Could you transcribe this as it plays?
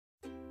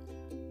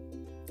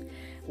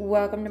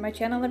Welcome to my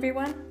channel,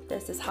 everyone.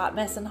 This is Hot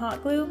Mess and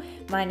Hot Glue.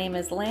 My name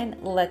is Lynn.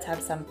 Let's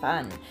have some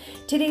fun.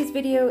 Today's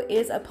video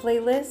is a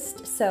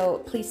playlist,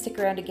 so please stick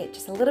around to get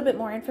just a little bit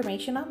more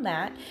information on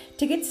that.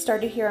 To get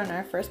started here on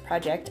our first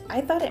project,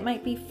 I thought it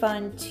might be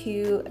fun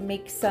to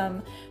make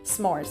some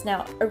s'mores.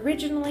 Now,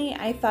 originally,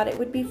 I thought it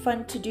would be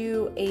fun to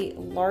do a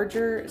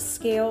larger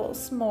scale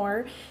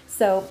s'more,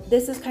 so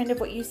this is kind of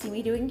what you see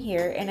me doing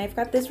here, and I've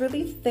got this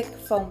really thick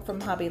foam from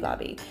Hobby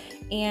Lobby.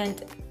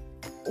 And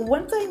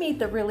once I made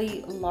the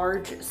really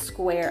large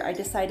square, I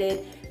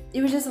decided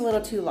it was just a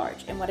little too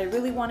large. And what I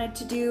really wanted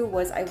to do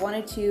was I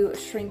wanted to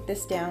shrink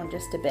this down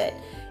just a bit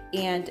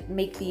and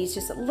make these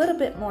just a little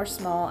bit more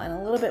small and a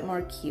little bit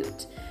more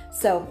cute.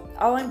 So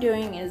all I'm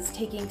doing is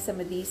taking some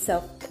of these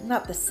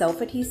not the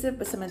self-adhesive,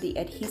 but some of the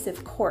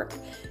adhesive cork,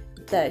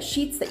 the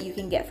sheets that you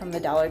can get from the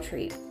Dollar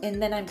Tree.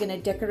 And then I'm gonna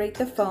decorate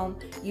the foam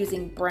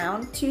using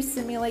brown to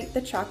simulate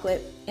the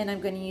chocolate, and I'm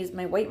gonna use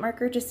my white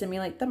marker to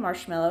simulate the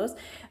marshmallows.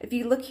 If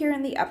you look here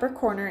in the upper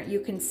corner, you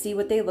can see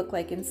what they look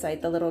like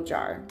inside the little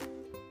jar.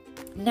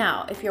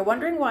 Now, if you're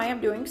wondering why I'm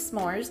doing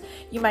s'mores,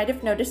 you might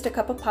have noticed a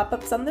couple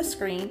pop-ups on the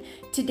screen.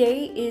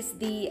 Today is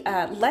the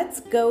Let's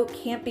Go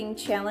Camping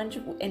Challenge,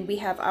 and we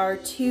have our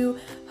two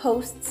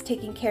hosts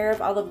taking care of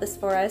all of this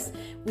for us.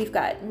 We've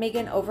got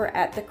Megan over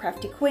at the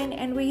Crafty Quinn,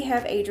 and we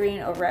have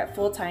Adrian over at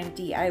Full-Time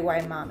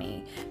DIY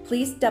Mommy.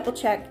 Please double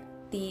check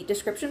the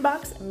description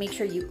box and make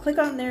sure you click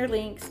on their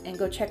links and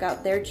go check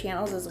out their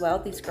channels as well.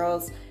 These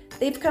girls,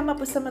 they've come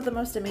up with some of the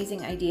most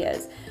amazing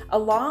ideas.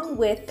 Along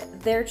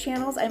with their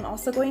channels, I'm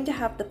also going to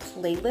have the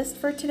playlist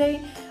for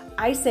today.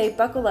 I say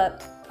buckle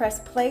up,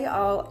 press play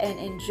all, and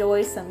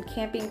enjoy some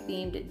camping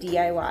themed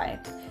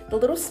DIY. The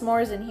little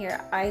s'mores in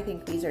here, I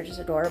think these are just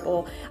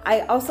adorable.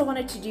 I also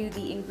wanted to do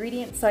the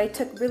ingredients, so I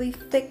took really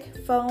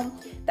thick foam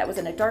that was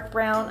in a dark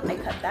brown. I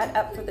cut that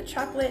up for the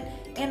chocolate,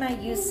 and I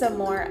used some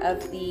more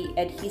of the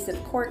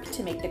adhesive cork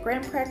to make the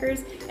graham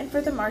crackers. And for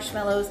the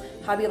marshmallows,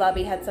 Hobby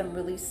Lobby had some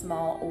really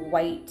small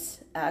white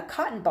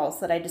cotton balls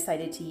that I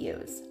decided to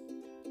use.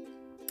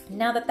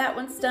 Now that that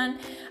one's done,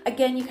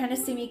 again, you kind of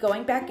see me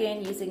going back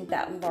in using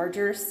that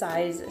larger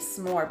size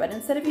s'more, but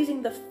instead of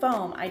using the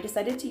foam, I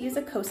decided to use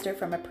a coaster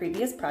from a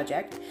previous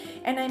project,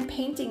 and I'm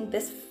painting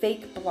this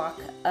fake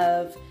block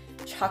of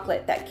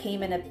chocolate that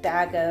came in a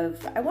bag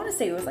of, I want to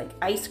say it was like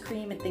ice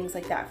cream and things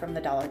like that from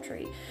the Dollar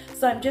Tree.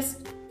 So I'm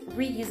just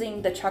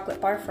reusing the chocolate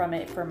bar from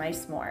it for my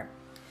s'more.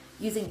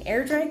 Using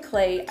air dry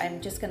clay,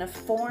 I'm just gonna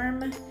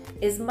form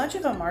as much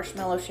of a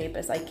marshmallow shape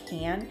as I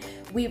can.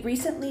 We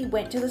recently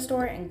went to the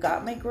store and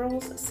got my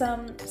girls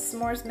some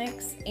s'mores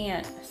mix,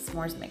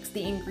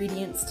 the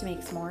ingredients to make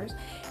s'mores.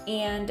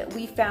 And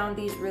we found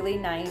these really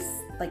nice,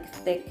 like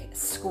thick,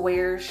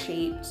 square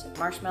shaped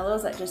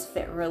marshmallows that just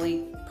fit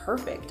really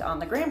perfect on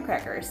the graham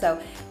cracker. So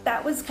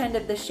that was kind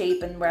of the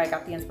shape and where I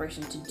got the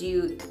inspiration to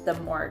do the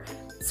more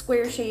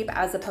square shape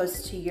as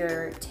opposed to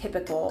your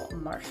typical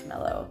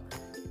marshmallow.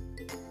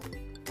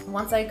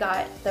 Once I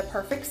got the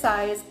perfect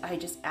size, I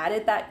just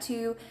added that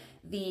to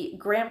the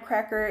graham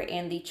cracker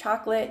and the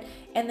chocolate,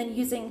 and then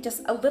using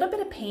just a little bit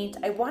of paint,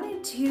 I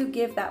wanted to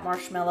give that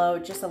marshmallow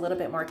just a little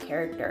bit more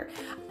character.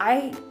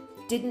 I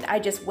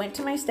just went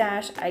to my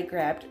stash, I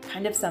grabbed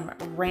kind of some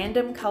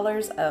random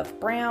colors of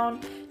brown,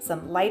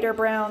 some lighter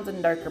browns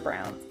and darker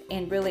browns,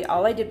 and really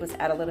all I did was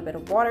add a little bit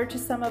of water to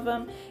some of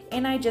them,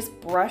 and I just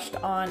brushed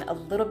on a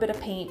little bit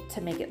of paint to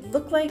make it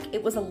look like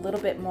it was a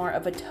little bit more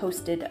of a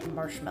toasted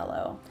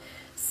marshmallow.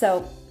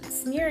 So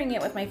smearing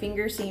it with my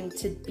finger seemed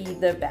to be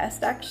the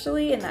best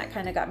actually, and that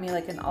kind of got me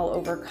like an all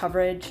over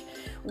coverage.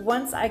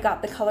 Once I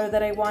got the color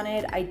that I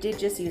wanted, I did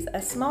just use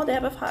a small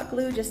dab of hot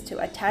glue just to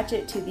attach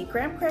it to the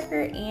graham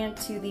cracker and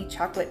to the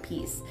chocolate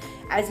piece.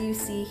 As you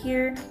see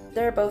here,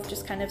 they're both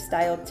just kind of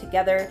styled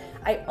together.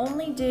 I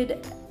only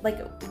did like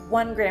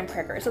one graham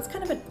cracker, so it's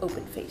kind of an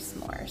open face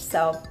s'more.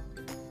 So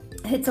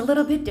it's a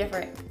little bit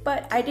different,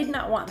 but I did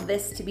not want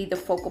this to be the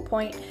focal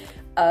point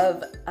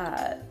of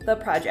the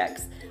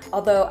projects.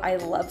 Although I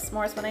love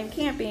s'mores when I'm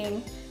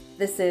camping,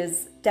 this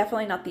is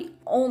definitely not the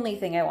only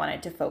thing I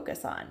wanted to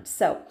focus on.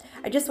 So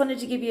I just wanted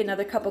to give you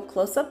another couple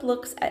close-up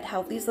looks at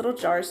how these little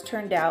jars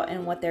turned out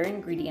and what their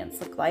ingredients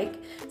look like.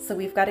 So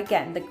we've got,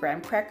 again, the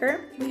graham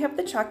cracker, we have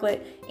the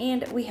chocolate,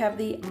 and we have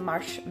the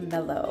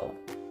marshmallow.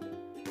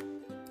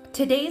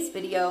 Today's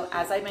video,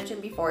 as I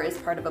mentioned before, is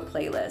part of a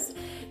playlist.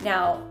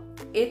 Now,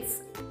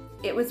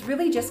 it was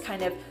really just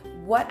kind of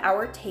what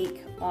our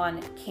take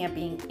on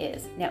camping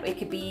is. Now, it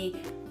could be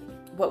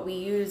what we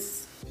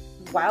use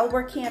while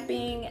we're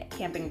camping,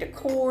 camping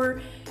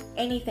decor,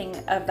 anything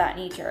of that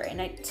nature.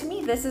 And to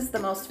me, this is the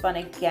most fun,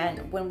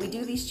 again, when we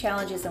do these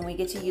challenges and we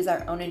get to use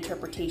our own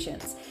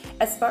interpretations.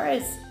 As far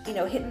as, you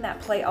know, hitting that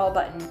play all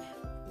button,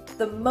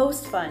 the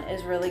most fun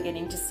is really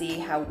getting to see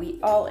how we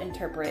all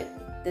interpret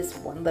this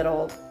one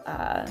little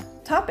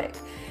topic.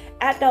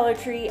 at Dollar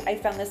Tree, I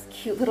found this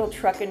cute little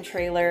truck and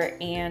trailer,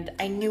 and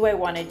I knew I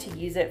wanted to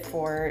use it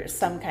for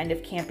some kind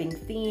of camping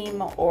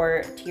theme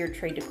or tiered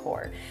tray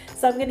decor.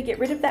 So I'm gonna get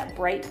rid of that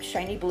bright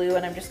shiny blue,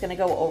 and I'm just gonna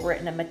go over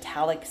it in a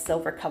metallic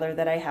silver color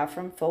that I have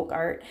from Folk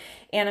Art.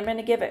 And I'm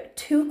gonna give it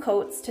 2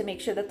 coats to make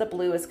sure that the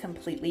blue is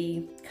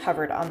completely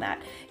covered on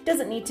that. It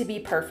doesn't need to be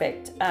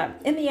perfect.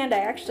 In the end, I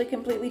actually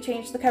completely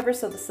changed the cover,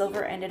 so the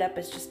silver ended up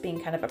as just being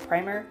kind of a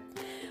primer.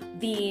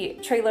 The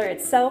trailer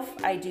itself,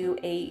 I do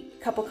a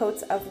couple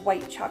coats of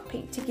white chalk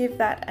paint to give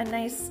that a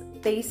nice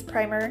base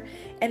primer.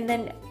 And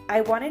then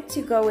I wanted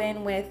to go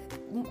in with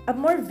a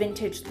more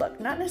vintage look,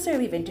 not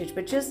necessarily vintage,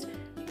 but just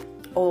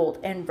old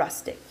and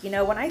rustic. You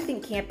know, when I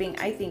think camping,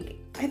 I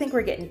think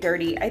we're getting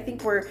dirty. I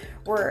think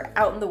we're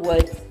out in the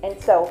woods. And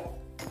so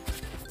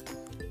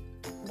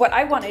what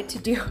I wanted to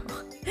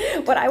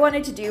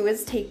do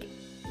was take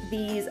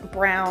these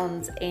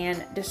browns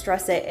and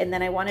distress it, and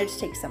then I wanted to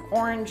take some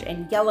orange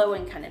and yellow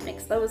and kind of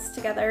mix those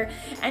together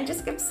and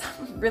just give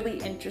some really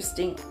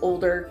interesting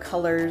older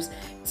colors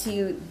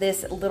to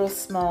this little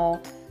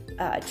small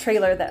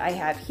trailer that I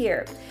have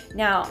here.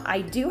 Now,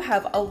 I do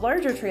have a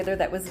larger trailer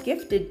that was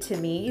gifted to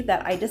me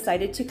that I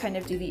decided to kind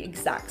of do the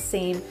exact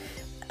same,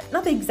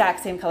 not the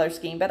exact same color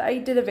scheme, but I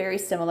did a very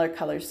similar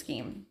color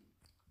scheme.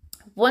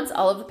 Once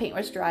all of the paint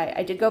was dry,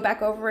 I did go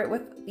back over it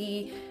with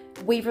the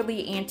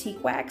Waverly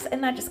Antique Wax,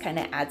 and that just kind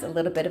of adds a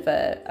little bit of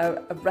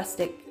a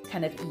rustic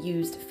kind of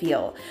used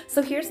feel.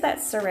 So here's that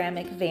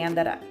ceramic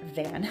that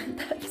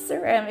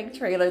ceramic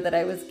trailer that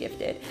I was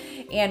gifted.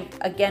 And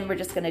again, we're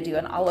just gonna do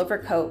an all over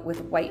coat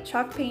with white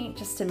chalk paint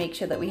just to make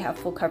sure that we have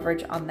full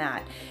coverage on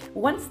that.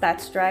 Once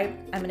that's dry,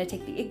 I'm gonna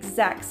take the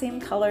exact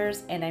same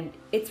colors, and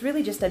it's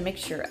really just a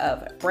mixture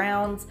of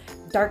browns,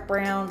 dark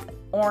browns,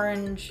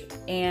 orange,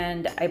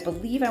 and I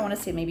believe I want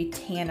to say maybe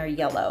tan or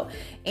yellow.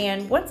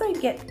 And once I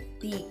get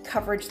the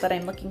coverage that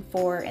I'm looking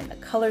for and the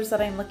colors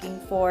that I'm looking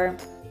for,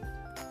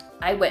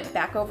 I went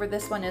back over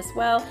this one as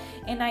well,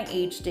 and I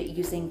aged it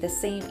using the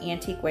same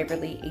Antique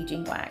Waverly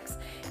aging wax.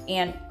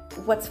 And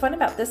what's fun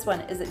about this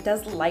one is it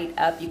does light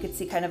up. You can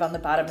see kind of on the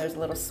bottom there's a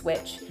little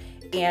switch.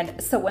 And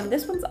so when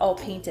this one's all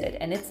painted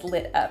and it's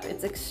lit up,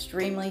 it's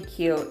extremely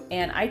cute.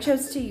 And I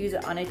chose to use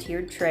it on a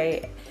tiered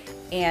tray,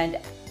 and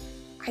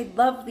I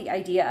love the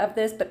idea of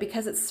this, but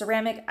because it's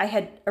ceramic, I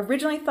had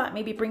originally thought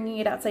maybe bringing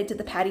it outside to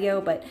the patio,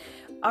 but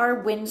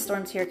our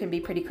windstorms here can be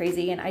pretty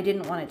crazy, and I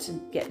didn't want it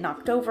to get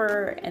knocked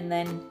over and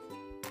then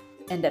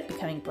end up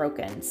becoming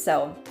broken.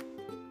 So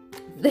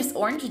this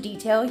orange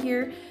detail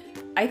here,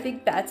 I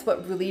think that's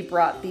what really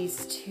brought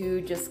these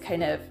two just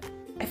kind of,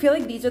 I feel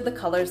like these are the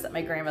colors that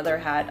my grandmother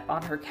had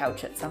on her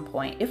couch at some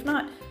point, if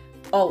not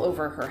all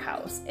over her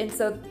house. And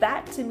so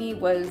that to me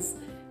was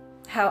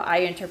how I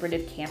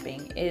interpreted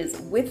camping, is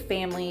with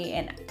family,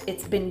 and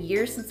it's been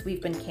years since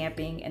we've been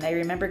camping, and I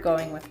remember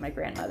going with my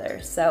grandmother.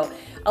 So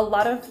a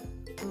lot of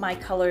my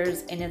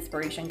colors and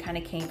inspiration kind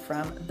of came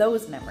from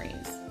those memories.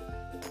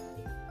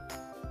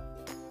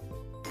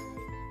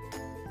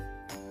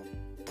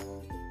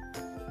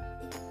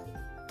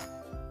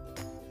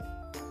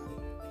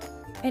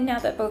 And now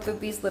that both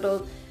of these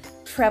little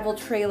travel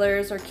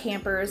trailers or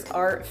campers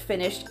are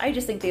finished, I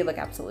just think they look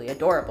absolutely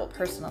adorable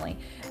personally.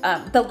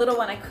 The little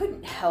one, I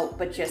couldn't help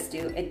but just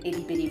do an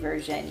itty bitty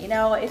version. You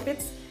know, if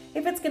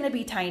it's gonna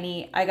be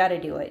tiny, I gotta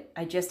do it.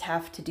 I just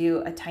have to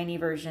do a tiny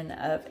version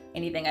of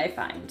anything I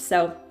find.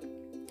 So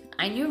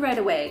I knew right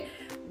away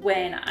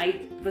when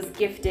I was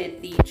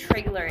gifted the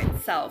trailer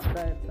itself,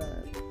 the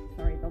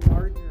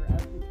larger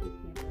of the two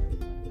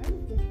campers, I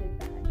was gifted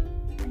that.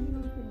 I knew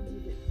I was gonna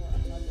use it for a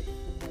project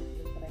similar to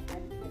this, but I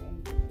hadn't put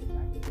anything exactly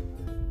on it. So it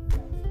was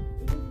really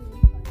fun to use that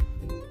gifted item.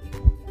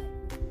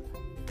 And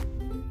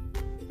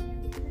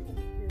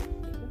kind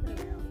of just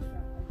looking around from a really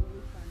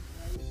fun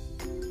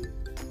bright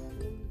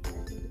blue,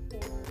 really resin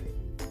decor,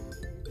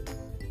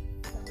 and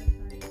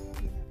summertime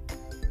camp. I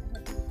had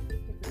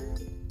these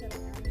stickers that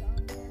I added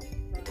on there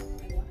from my last time again in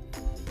this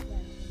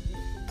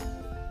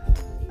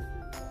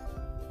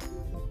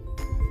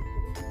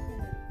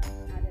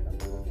absolutely beautiful. Added a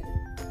little bit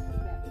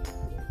of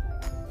depth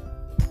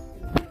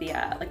to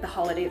it, like the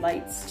holiday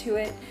lights to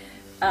it.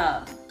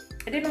 I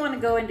didn't want to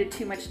go into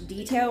too much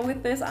detail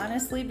with this,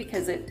 honestly,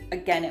 because it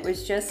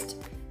was just,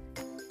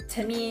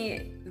 to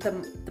me,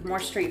 the more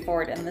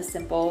straightforward and the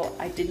simple.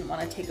 I didn't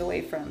want to take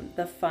away from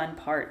the fun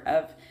part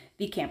of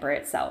the camper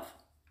itself.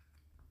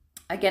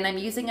 Again, I'm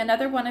using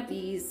another one of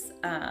these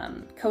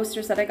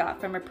coasters that I got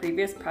from a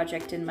previous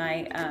project in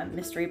my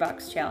mystery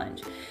box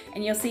challenge.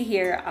 And you'll see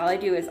here, all I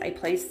do is I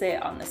place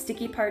it on the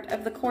sticky part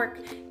of the cork,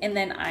 and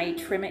then I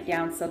trim it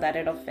down so that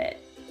it'll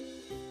fit.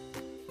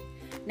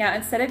 Now,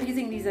 instead of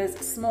using these as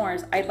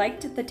s'mores, I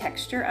liked the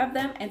texture of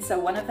them, and so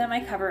one of them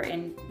I cover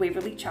in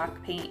Waverly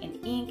chalk paint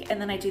and ink,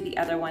 and then I do the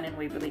other one in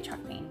Waverly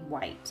chalk paint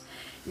white.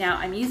 Now,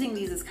 I'm using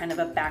these as kind of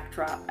a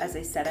backdrop. As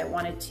I said, I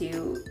wanted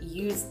to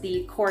use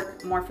the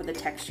cork more for the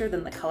texture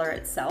than the color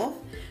itself.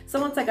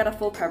 So once I got a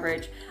full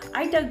coverage,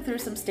 I dug through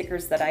some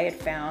stickers that I had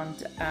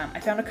found. I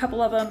found a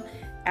couple of them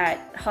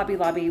at Hobby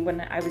Lobby when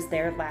I was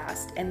there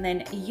last, and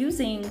then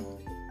using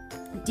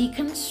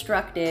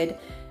deconstructed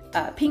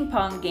ping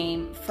pong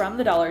game from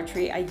the Dollar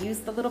Tree. I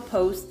used the little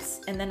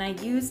posts, and then I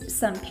used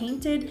some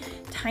painted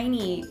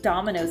tiny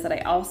dominoes that I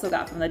also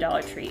got from the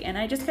Dollar Tree, and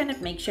I just kind of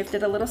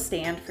makeshifted a little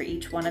stand for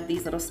each one of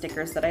these little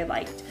stickers that I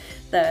liked.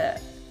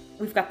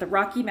 We've got the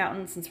Rocky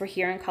Mountains since we're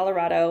here in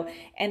Colorado,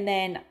 and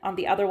then on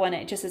the other one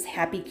it just says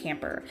Happy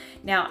Camper.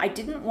 Now I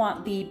didn't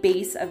want the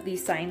base of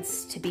these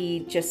signs to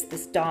be just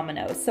this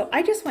domino, so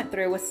I just went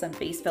through with some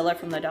base filler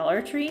from the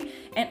Dollar Tree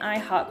and I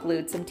hot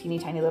glued some teeny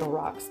tiny little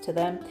rocks to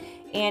them,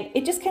 and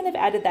it just kind of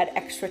added that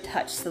extra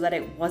touch so that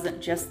it wasn't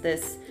just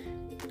this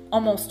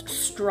almost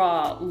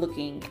straw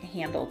looking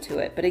handle to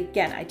it. But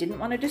again, I didn't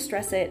want to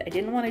distress it. I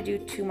didn't want to do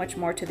too much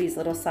more to these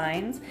little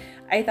signs.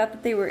 I thought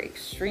that they were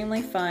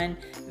extremely fun,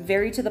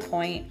 very to the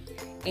point.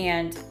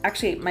 And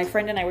actually, my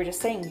friend and I were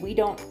just saying, we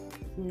don't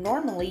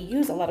normally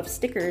use a lot of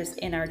stickers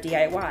in our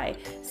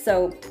DIY.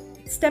 So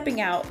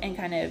stepping out and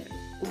kind of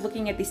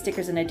looking at these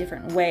stickers in a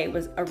different way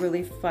was a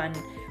really fun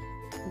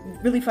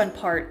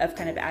part of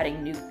kind of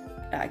adding new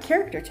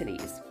character to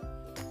these.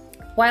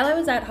 While I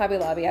was at Hobby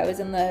Lobby, I was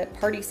in the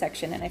party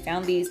section and I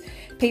found these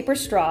paper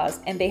straws,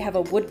 and they have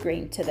a wood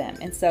grain to them.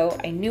 And so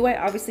I knew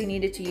I obviously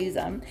needed to use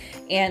them.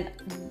 And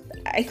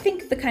I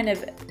think the kind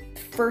of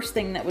first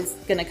thing that was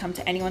going to come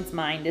to anyone's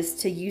mind is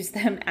to use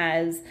them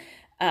as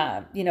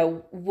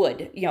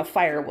wood,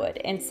 firewood.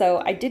 And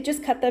so I did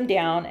just cut them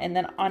down, and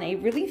then on a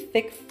really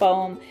thick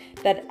foam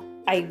that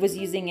I was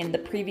using in the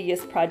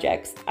previous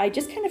projects, I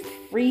just kind of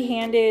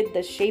free-handed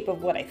the shape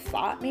of what I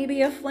thought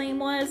maybe a flame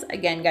was.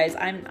 Again, guys,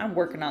 I'm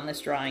working on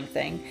this drawing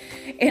thing.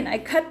 And I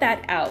cut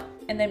that out,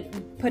 and then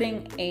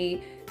putting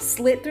a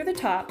slit through the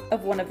top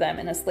of one of them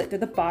and a slit through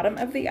the bottom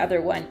of the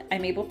other one,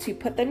 I'm able to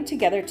put them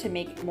together to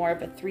make more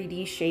of a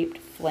 3D shaped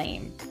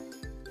flame.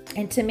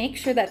 And to make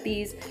sure that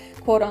these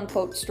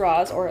quote-unquote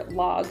straws or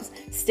logs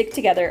stick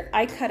together,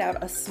 I cut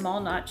out a small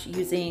notch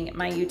using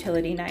my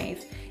utility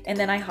knife, and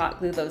then I hot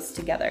glue those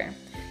together.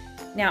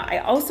 Now, I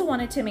also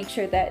wanted to make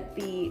sure that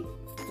the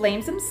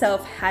flames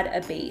themselves had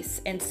a base,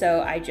 and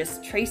so I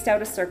just traced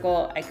out a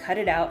circle, I cut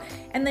it out,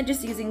 and then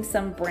just using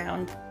some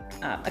brown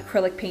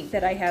acrylic paint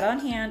that I had on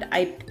hand,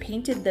 I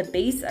painted the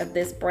base of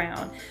this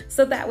brown,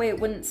 so that way it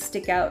wouldn't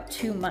stick out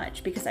too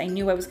much, because I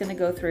knew I was going to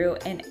go through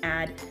and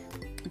add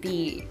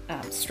the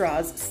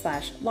straws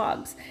 /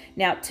 logs.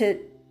 Now, to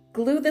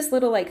glue this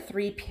little like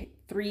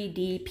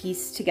 3D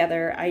piece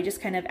together, I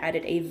just kind of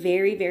added a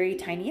very, very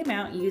tiny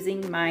amount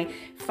using my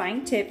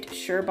fine-tipped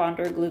Sure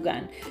Bonder glue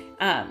gun.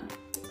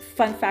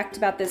 Fun fact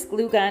about this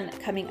glue gun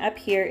coming up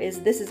here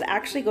is this is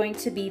actually going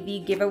to be the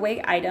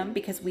giveaway item,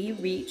 because we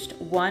reached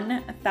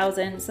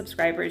 1,000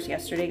 subscribers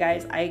yesterday,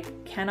 guys. I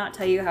cannot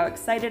tell you how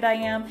excited I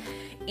am,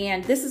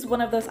 and this is one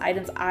of those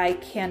items I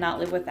cannot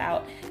live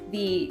without.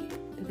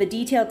 The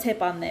detail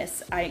tip on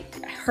this, I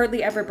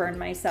hardly ever burn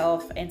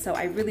myself, and so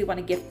I really want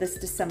to gift this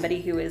to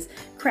somebody who is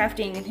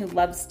crafting and who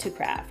loves to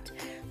craft.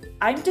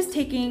 I'm just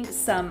taking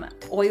some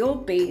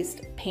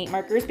oil-based paint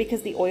markers,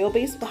 because the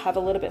oil-based will have a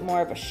little bit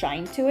more of a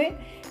shine to it,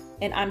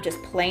 and I'm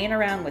just playing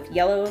around with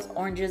yellows,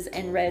 oranges,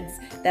 and reds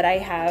that I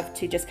have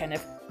to just kind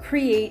of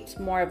create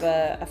more of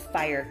a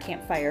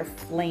campfire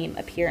flame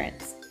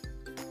appearance.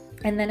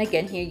 And then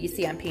again, here you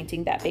see I'm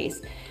painting that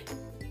base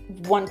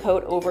one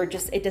coat over,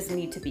 it doesn't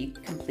need to be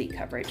complete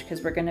coverage,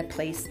 because we're going to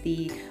place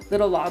the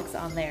little logs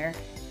on there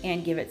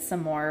and give it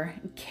some more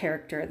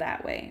character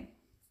that way.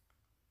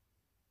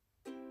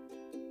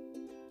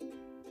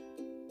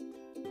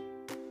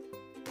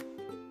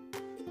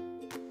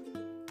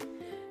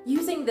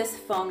 Using this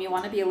foam, you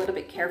want to be a little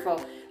bit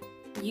careful.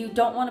 You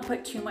don't want to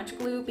put too much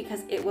glue,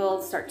 because it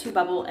will start to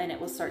bubble and it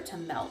will start to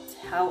melt.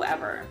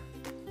 However,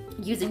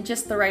 using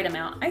just the right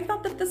amount, I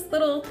thought that this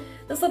little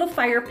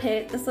fire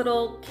pit, this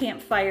little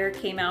campfire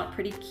came out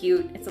pretty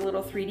cute. It's a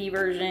little 3D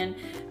version.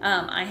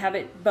 I have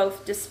it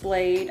both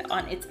displayed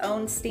on its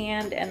own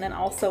stand, and then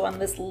also on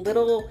this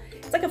little,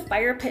 it's like a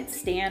fire pit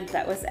stand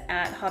that was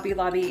at Hobby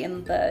Lobby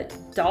in the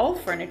doll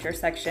furniture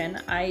section.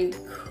 I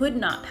could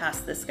not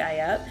pass this guy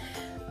up.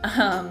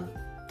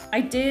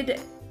 I did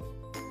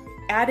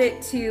add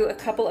it to a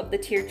couple of the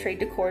tiered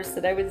trade decors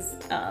that I was,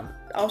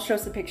 I'll show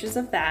some pictures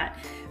of that,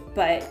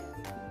 but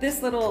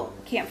this little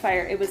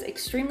campfire, it was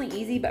extremely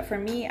easy, but for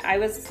me, I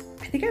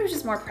think I was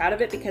just more proud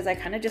of it because I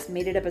kind of just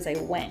made it up as I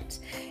went.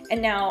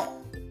 And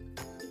now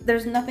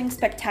there's nothing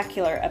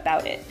spectacular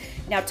about it.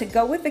 Now, to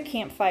go with the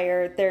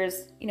campfire,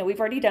 there's, we've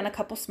already done a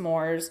couple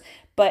s'mores,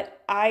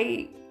 but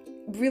I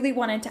really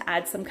wanted to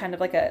add some kind of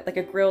like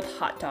a grilled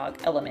hot dog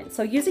element.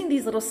 So using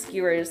these little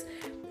skewers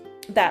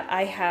that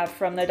I have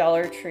from the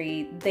Dollar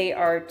Tree, they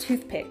are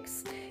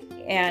toothpicks.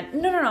 And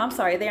no, I'm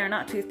sorry, they are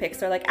not toothpicks,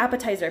 they're like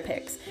appetizer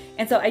picks.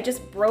 And so I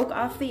just broke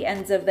off the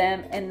ends of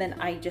them, and then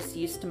I just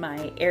used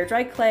my air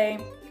dry clay,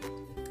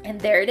 and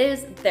there it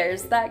is.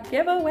 There's that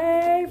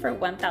giveaway for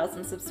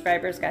 1,000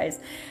 subscribers, guys.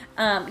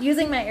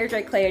 Using my air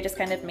dry clay, I just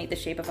kind of made the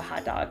shape of a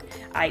hot dog.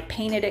 I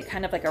painted it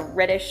kind of like a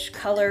reddish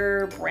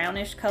color,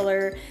 brownish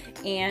color,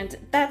 and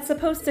that's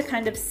supposed to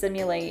kind of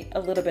simulate a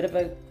little bit of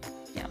a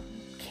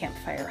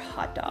campfire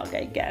hot dog,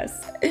 I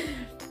guess.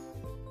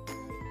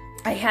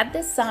 I had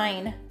this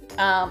sign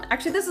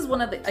Actually, this is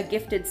a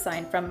gifted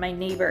sign from my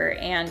neighbor,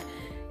 and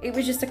it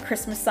was just a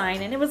Christmas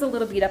sign, and it was a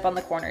little beat up on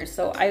the corners,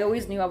 so I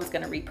always knew I was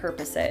going to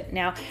repurpose it.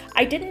 Now,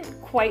 I didn't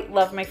quite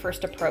love my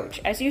first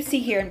approach. As you see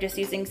here, I'm just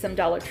using some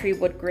Dollar Tree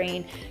wood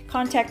grain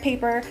contact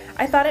paper.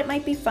 I thought it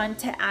might be fun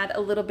to add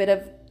a little bit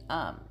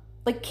of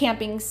like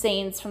camping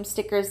sayings from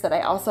stickers that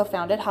I also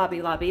found at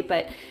Hobby Lobby,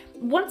 but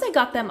once I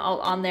got them all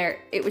on there,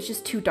 it was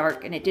just too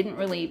dark, and it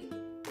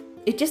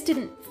just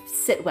didn't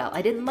sit well.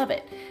 I didn't love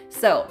it.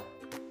 So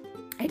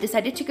I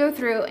decided to go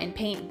through and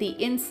paint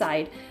the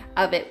inside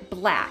of it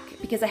black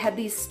because I had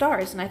these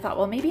stars, and I thought,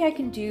 well, maybe I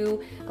can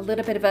do a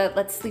little bit of a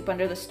let's sleep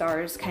under the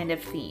stars kind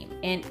of theme,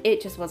 and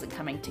it just wasn't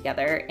coming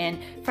together. And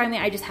finally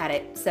I just had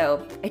it,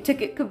 so I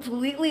took it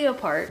completely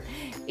apart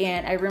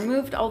and I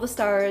removed all the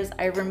stars.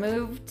 I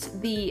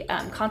removed the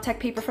contact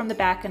paper from the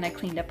back, and I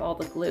cleaned up all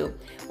the glue.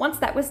 Once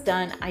that was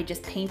done, I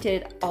just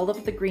painted all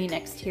of the green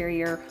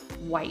exterior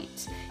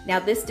white. Now,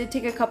 this did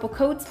take a couple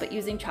coats, but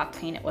using chalk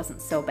paint, it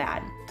wasn't so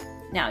bad.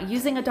 Now,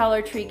 using a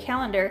Dollar Tree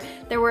calendar,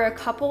 there were a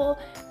couple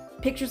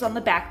pictures on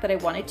the back that I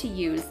wanted to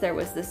use. There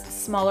was this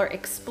smaller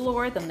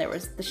Explore, then there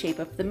was the shape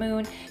of the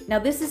moon. Now,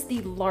 this is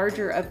the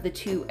larger of the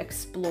two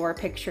Explore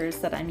pictures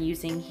that I'm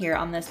using here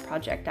on this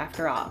project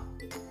after all.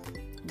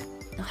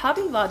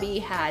 Hobby Lobby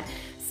had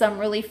some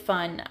really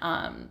fun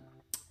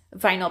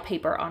vinyl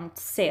paper on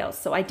sale,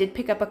 so I did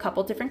pick up a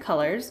couple different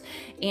colors,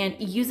 and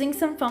using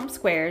some foam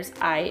squares,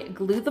 I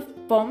glued the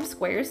foam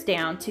squares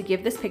down to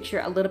give this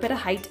picture a little bit of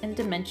height and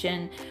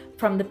dimension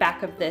from the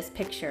back of this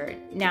picture.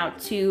 Now,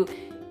 to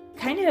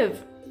kind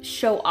of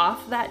show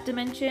off that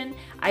dimension,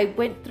 I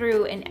went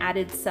through and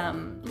added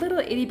some little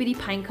itty bitty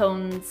pine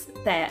cones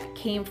that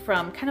came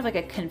from kind of like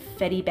a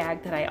confetti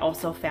bag that I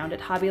also found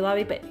at Hobby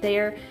Lobby, but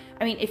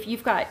I mean, if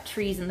you've got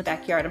trees in the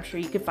backyard, I'm sure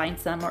you could find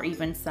some, or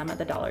even some at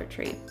the Dollar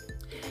Tree.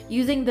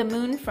 Using the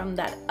moon from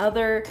that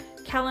other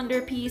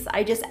calendar piece,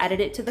 I just added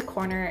it to the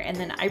corner, and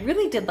then I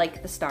really did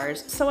like the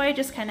stars, so I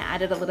just kind of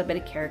added a little bit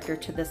of character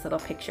to this little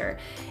picture.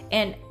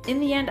 And in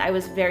the end, I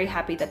was very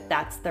happy that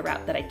that's the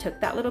route that I took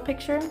that little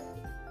picture.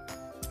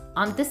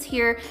 On this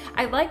here,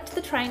 I liked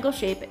the triangle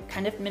shape. It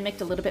kind of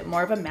mimicked a little bit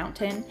more of a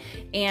mountain,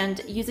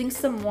 and using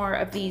some more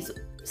of these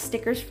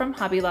stickers from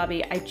Hobby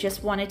Lobby, I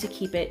just wanted to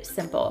keep it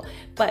simple.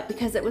 But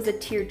because it was a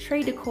tiered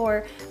tray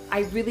decor,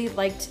 I really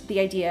liked the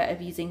idea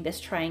of using this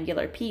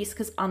triangular piece,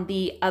 because on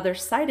the other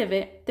side of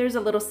it, there's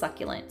a little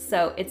succulent.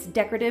 So it's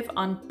decorative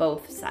on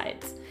both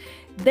sides.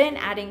 Then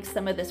adding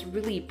some of this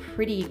really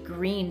pretty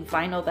green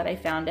vinyl that I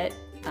found at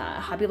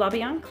Hobby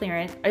Lobby on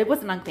clearance. It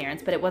wasn't on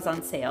clearance, but it was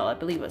on sale. I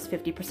believe it was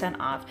 50%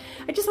 off.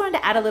 I just wanted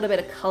to add a little bit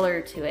of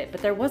color to it,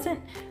 but there wasn't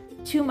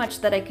too much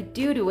that I could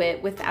do to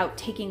it without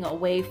taking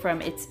away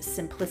from its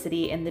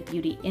simplicity and the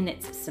beauty in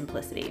its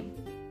simplicity.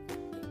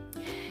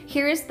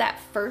 Here is that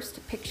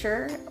first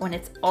picture when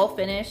it's all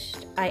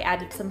finished. I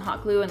added some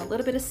hot glue and a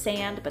little bit of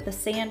sand, but the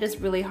sand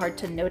is really hard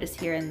to notice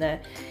here in the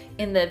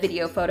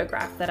video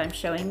photograph that I'm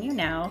showing you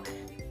now.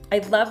 I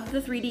love the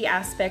 3D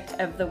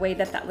aspect of the way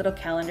that little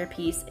calendar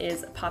piece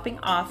is popping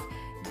off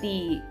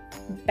the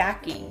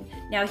backing.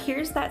 Now,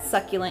 here's that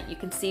succulent. You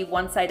can see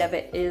one side of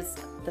it is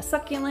the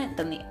succulent,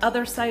 then the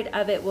other side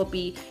of it will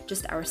be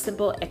just our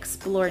simple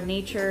Explore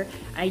Nature.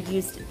 I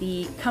used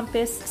the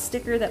compass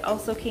sticker that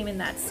also came in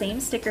that same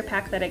sticker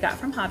pack that I got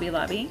from Hobby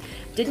Lobby.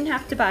 Didn't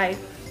have to buy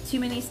too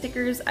many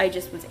stickers. I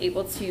just was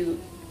able to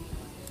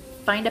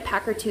find a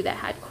pack or two that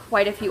had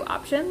quite a few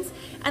options,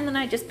 and then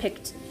I just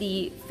picked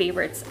the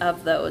favorites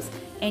of those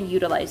and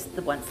utilized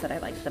the ones that I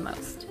liked the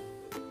most.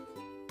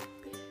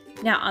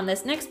 Now, on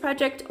this next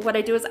project, what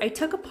I do is I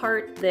took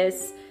apart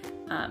this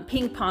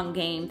ping pong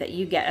game that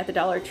you get at the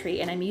Dollar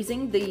Tree, and I'm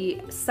using the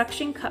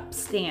suction cup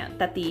stand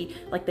that the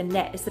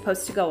net is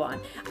supposed to go on.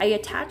 I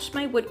attached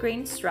my wood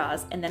grain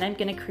straws, and then I'm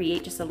going to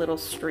create just a little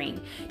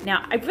string.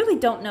 Now, I really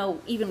don't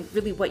know even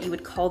really what you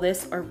would call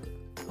this, or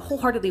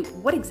wholeheartedly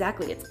what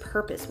exactly its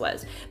purpose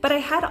was, but I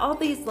had all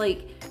these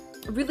like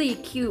really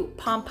cute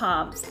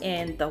pom-poms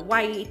in the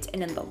white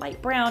and in the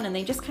light brown, and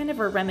they just kind of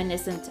were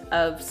reminiscent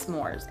of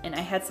s'mores. And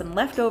I had some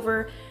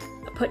leftover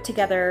put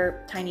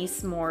together tiny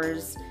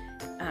s'mores,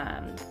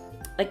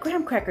 like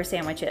graham cracker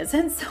sandwiches,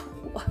 and so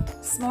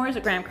s'mores or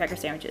graham cracker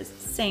sandwiches,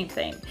 same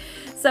thing.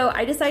 So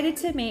I decided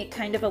to make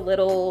kind of a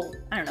little,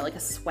 I don't know, like a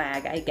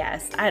swag, I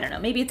guess. I don't know,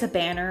 maybe it's a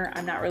banner,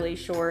 I'm not really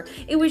sure.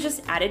 It was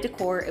just added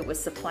decor, it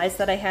was supplies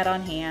that I had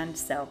on hand,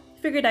 so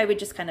figured I would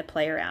just kind of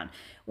play around.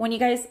 When you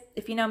guys,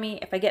 if you know me,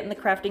 if I get in the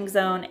crafting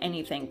zone,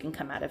 anything can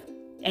come out of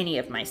any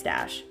of my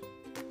stash.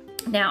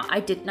 Now, I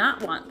did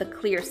not want the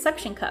clear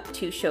suction cup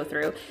to show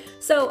through,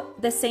 so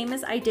the same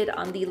as I did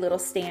on the little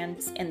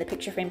stands in the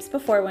picture frames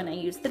before when I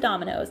used the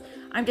dominoes,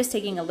 I'm just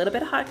taking a little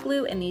bit of hot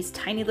glue and these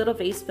tiny little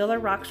vase filler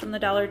rocks from the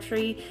Dollar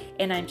Tree,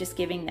 and I'm just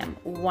giving them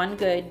one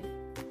good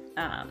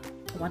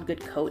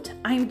coat.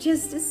 I'm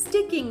just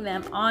sticking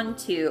them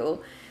onto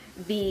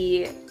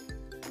the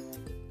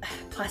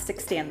plastic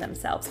stand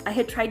themselves. I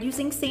had tried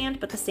using sand,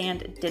 but the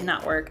sand did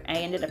not work. I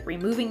ended up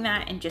removing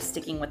that and just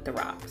sticking with the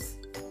rocks.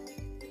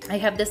 I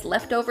have this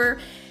leftover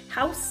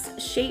house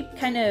shape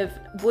kind of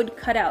wood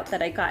cutout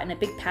that I got in a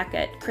big pack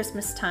at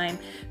Christmas time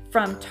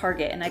from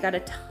Target, and I got a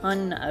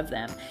ton of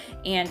them.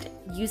 And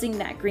using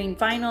that green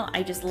vinyl,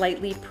 I just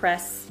lightly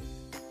press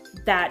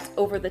that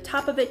over the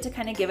top of it to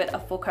kind of give it a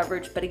full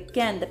coverage. But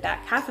again, the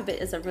back half of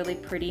it is a really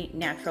pretty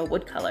natural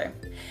wood color.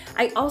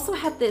 I also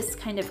have this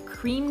kind of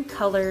cream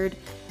colored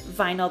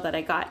vinyl that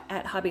I got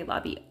at Hobby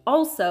Lobby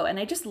also, and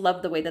I just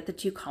love the way that the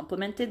two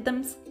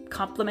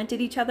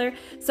complemented each other.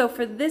 So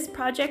for this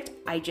project,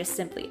 I just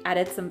simply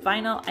added some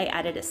vinyl, I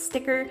added a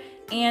sticker,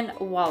 and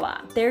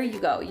voila, there you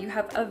go. You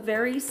have a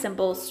very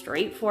simple,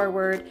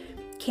 straightforward,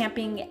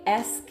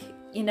 camping-esque,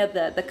 you know,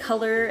 the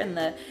color and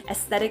the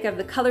aesthetic of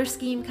the color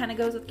scheme kind of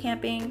goes with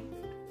camping.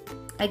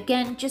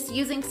 Again, just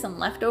using some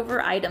leftover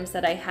items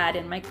that I had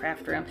in my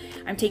craft room.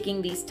 I'm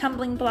taking these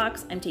tumbling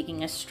blocks, I'm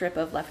taking a strip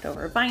of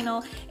leftover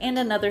vinyl and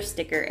another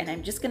sticker, and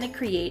I'm just gonna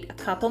create a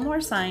couple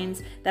more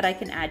signs that I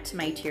can add to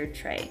my tiered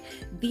tray.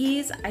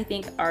 These, I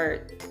think,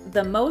 are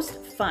the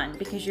most fun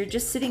because you're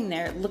just sitting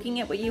there looking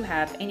at what you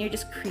have and you're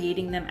just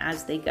creating them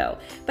as they go.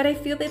 But I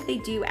feel that they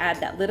do add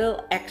that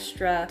little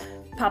extra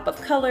pop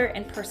of color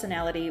and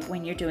personality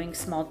when you're doing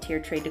small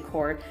tiered tray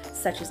decor,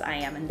 such as I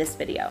am in this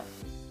video.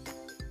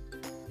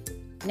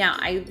 Now,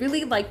 I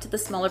really liked the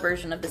smaller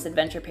version of this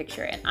adventure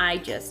picture, and I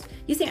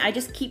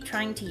just keep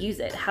trying to use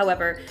it.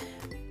 However,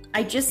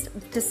 I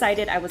just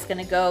decided I was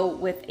gonna go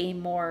with a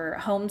more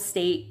home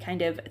state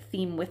kind of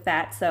theme with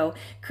that. So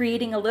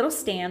creating a little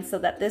stand so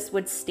that this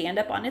would stand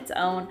up on its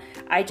own,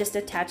 I just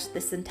attached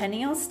the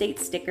Centennial State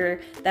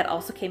sticker that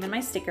also came in my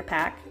sticker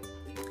pack.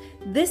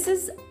 This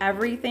is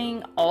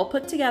everything all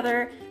put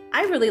together.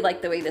 I really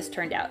like the way this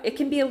turned out. It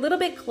can be a little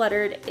bit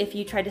cluttered if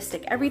you try to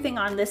stick everything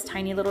on this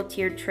tiny little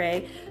tiered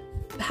tray.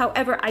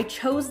 However, I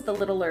chose the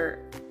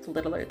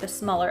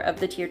smaller of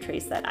the tier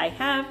trays that I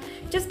have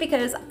just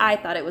because I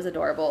thought it was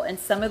adorable, and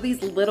some of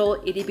these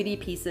little itty bitty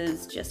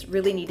pieces just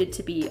really needed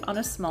to be on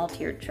a small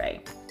tiered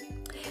tray.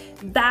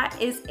 That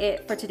is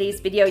it for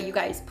today's video, you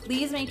guys.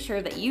 Please make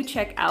sure that you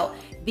check out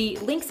the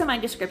links in my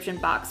description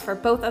box for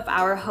both of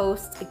our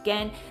hosts.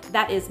 Again,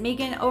 that is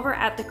Megan over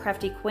at the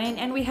Crafty Quinn,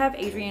 and we have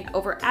Adrian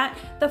over at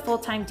the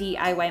Full-Time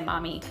DIY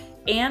Mommy.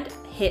 And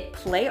hit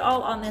play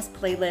all on this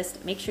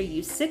playlist. Make sure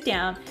you sit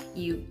down,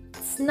 you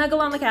snuggle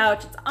on the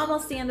couch. It's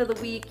almost the end of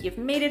the week. You've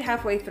made it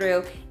halfway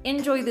through.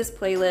 Enjoy this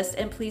playlist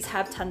and please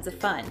have tons of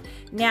fun.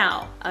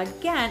 Now,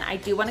 again, I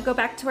do want to go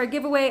back to our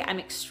giveaway. I'm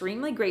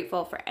extremely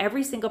grateful for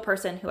every single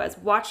person who has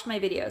watched my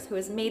videos, who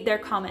has made their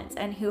comments,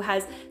 and who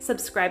has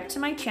subscribed to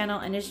my channel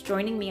and is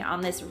joining me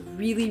on this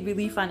really,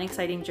 really fun,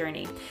 exciting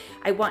journey.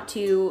 I want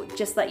to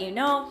just let you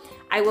know,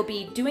 I will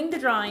be doing the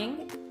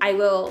drawing. I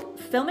will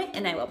film it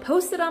and I will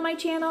post it on my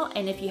channel.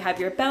 And if you have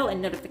your bell and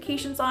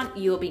notifications on,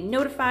 you will be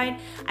notified.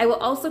 I will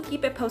also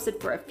keep it posted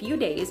for a few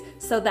days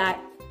so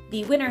that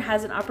the winner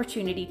has an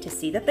opportunity to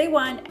see that they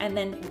won, and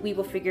then we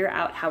will figure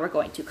out how we're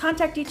going to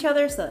contact each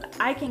other so that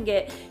I can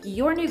get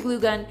your new glue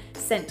gun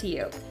sent to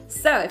you.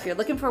 So if you're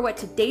looking for what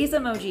today's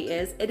emoji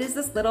is, it is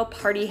this little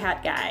party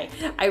hat guy.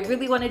 I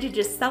really wanted to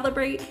just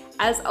celebrate.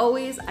 As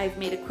always, I've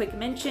made a quick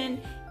mention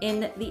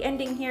in the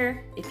ending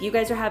here. If you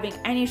guys are having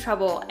any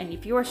trouble and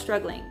if you are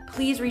struggling,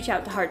 please reach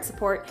out to Heart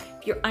Support.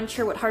 If you're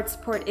unsure what Heart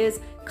Support is,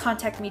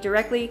 contact me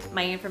directly.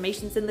 My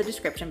information's in the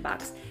description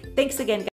box. Thanks again, guys.